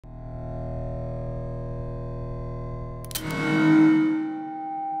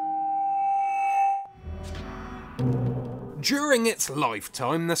During its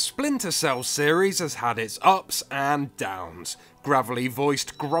lifetime, the Splinter Cell series has had its ups and downs. Gravelly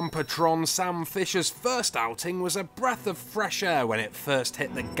voiced Grumpatron Sam Fisher's first outing was a breath of fresh air when it first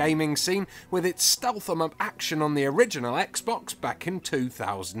hit the gaming scene with its stealth 'em up action on the original Xbox back in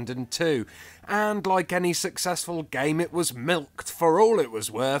 2002. And like any successful game, it was milked for all it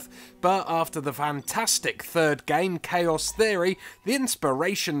was worth, but after the fantastic third game, Chaos Theory, the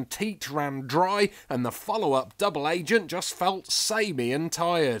inspiration teat ran dry and the follow-up Double Agent just felt samey and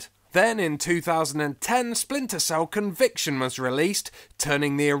tired. Then in 2010, Splinter Cell Conviction was released,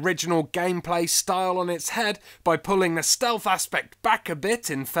 turning the original gameplay style on its head by pulling the stealth aspect back a bit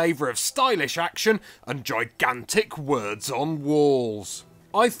in favour of stylish action and gigantic words on walls.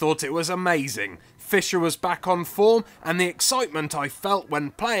 I thought it was amazing. Fisher was back on form, and the excitement I felt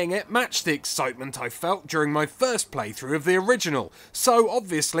when playing it matched the excitement I felt during my first playthrough of the original. So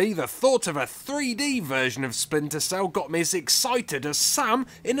obviously the thought of a 3D version of Splinter Cell got me as excited as Sam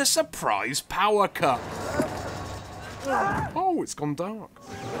in a surprise power cut. Oh, it's gone dark.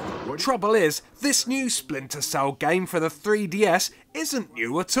 Trouble is, this new Splinter Cell game for the 3DS isn't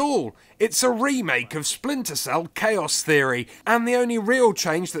new at all. It's a remake of Splinter Cell Chaos Theory, and the only real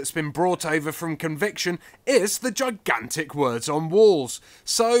change that's been brought over from Conviction is the gigantic words on walls.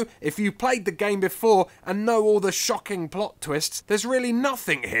 So, if you played the game before and know all the shocking plot twists, there's really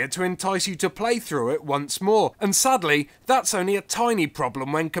nothing here to entice you to play through it once more. And sadly, that's only a tiny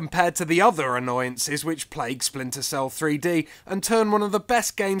problem when compared to the other annoyances which plague Splinter Cell 3D and turn one of the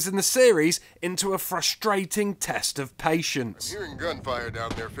best games in the series into a frustrating test of patience. I'm hearing gunfire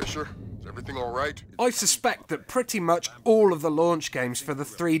down there, Fisher. Is everything alright? I suspect that pretty much all of the launch games for the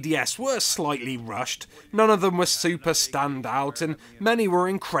 3DS were slightly rushed. None of them were super standout, and many were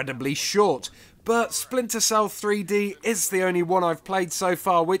incredibly short. But Splinter Cell 3D is the only one I've played so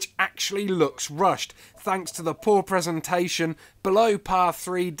far which actually looks rushed, thanks to the poor presentation, below par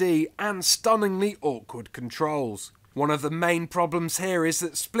 3D, and stunningly awkward controls. One of the main problems here is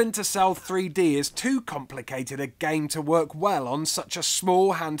that Splinter Cell 3D is too complicated a game to work well on such a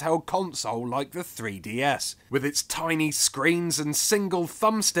small handheld console like the 3DS. With its tiny screens and single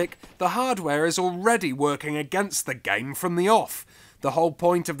thumbstick, the hardware is already working against the game from the off. The whole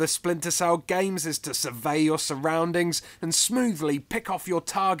point of the Splinter Cell games is to survey your surroundings and smoothly pick off your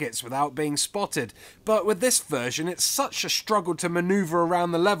targets without being spotted, but with this version it's such a struggle to manoeuvre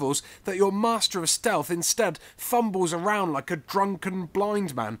around the levels that your master of stealth instead fumbles around like a drunken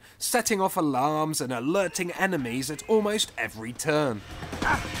blind man, setting off alarms and alerting enemies at almost every turn.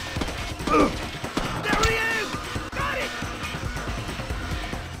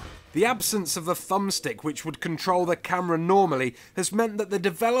 The absence of the thumbstick which would control the camera normally has meant that the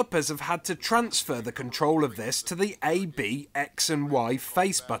developers have had to transfer the control of this to the A, B, X and Y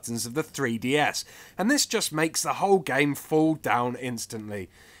face buttons of the 3DS, and this just makes the whole game fall down instantly.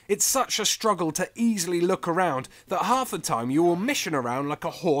 It's such a struggle to easily look around that half the time you will mission around like a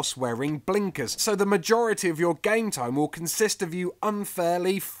horse wearing blinkers, so the majority of your game time will consist of you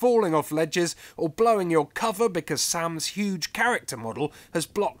unfairly falling off ledges or blowing your cover because Sam's huge character model has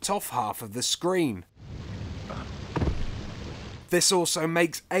blocked off half of the screen. This also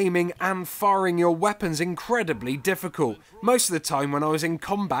makes aiming and firing your weapons incredibly difficult. Most of the time when I was in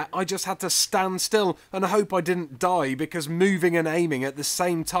combat, I just had to stand still and hope I didn't die because moving and aiming at the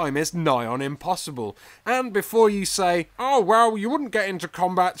same time is nigh on impossible. And before you say, oh well, you wouldn't get into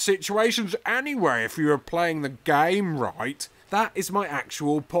combat situations anyway if you were playing the game right, that is my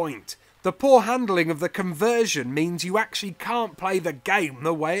actual point. The poor handling of the conversion means you actually can't play the game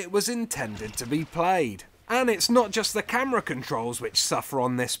the way it was intended to be played. And it's not just the camera controls which suffer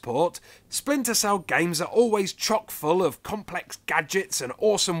on this port. Splinter Cell games are always chock full of complex gadgets and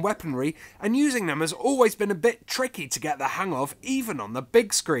awesome weaponry, and using them has always been a bit tricky to get the hang of even on the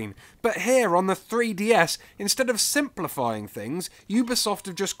big screen. But here on the 3DS, instead of simplifying things, Ubisoft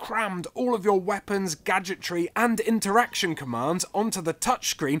have just crammed all of your weapons, gadgetry and interaction commands onto the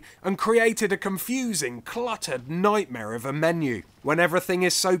touchscreen and created a confusing, cluttered nightmare of a menu. When everything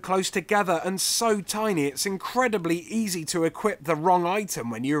is so close together and so tiny, it's incredibly easy to equip the wrong item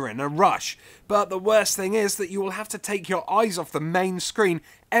when you're in a rush. But the worst thing is that you will have to take your eyes off the main screen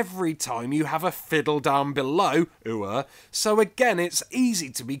every time you have a fiddle down below, so again it's easy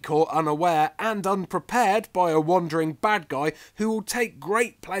to be caught unaware and unprepared by a wandering bad guy who will take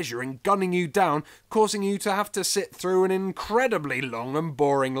great pleasure in gunning you down, causing you to have to sit through an incredibly long and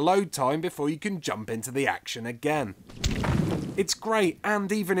boring load time before you can jump into the action again. It's great and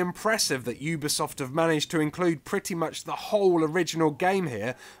even impressive that Ubisoft have managed to include pretty much the whole original game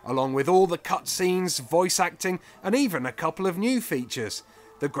here, along with all the cutscenes, voice acting and even a couple of new features.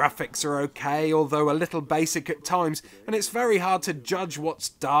 The graphics are okay, although a little basic at times, and it's very hard to judge what's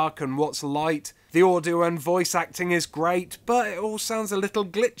dark and what's light. The audio and voice acting is great, but it all sounds a little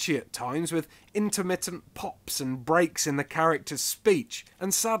glitchy at times, with intermittent pops and breaks in the character's speech,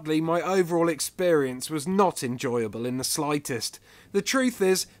 and sadly my overall experience was not enjoyable in the slightest. The truth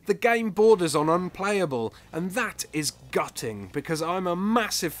is, the game borders on unplayable, and that is gutting, because I'm a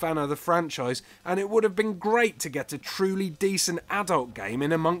massive fan of the franchise, and it would have been great to get a truly decent adult game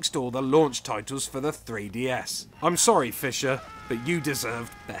in amongst all the launch titles for the 3DS. I'm sorry, Fisher, but you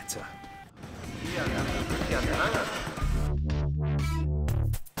deserved better.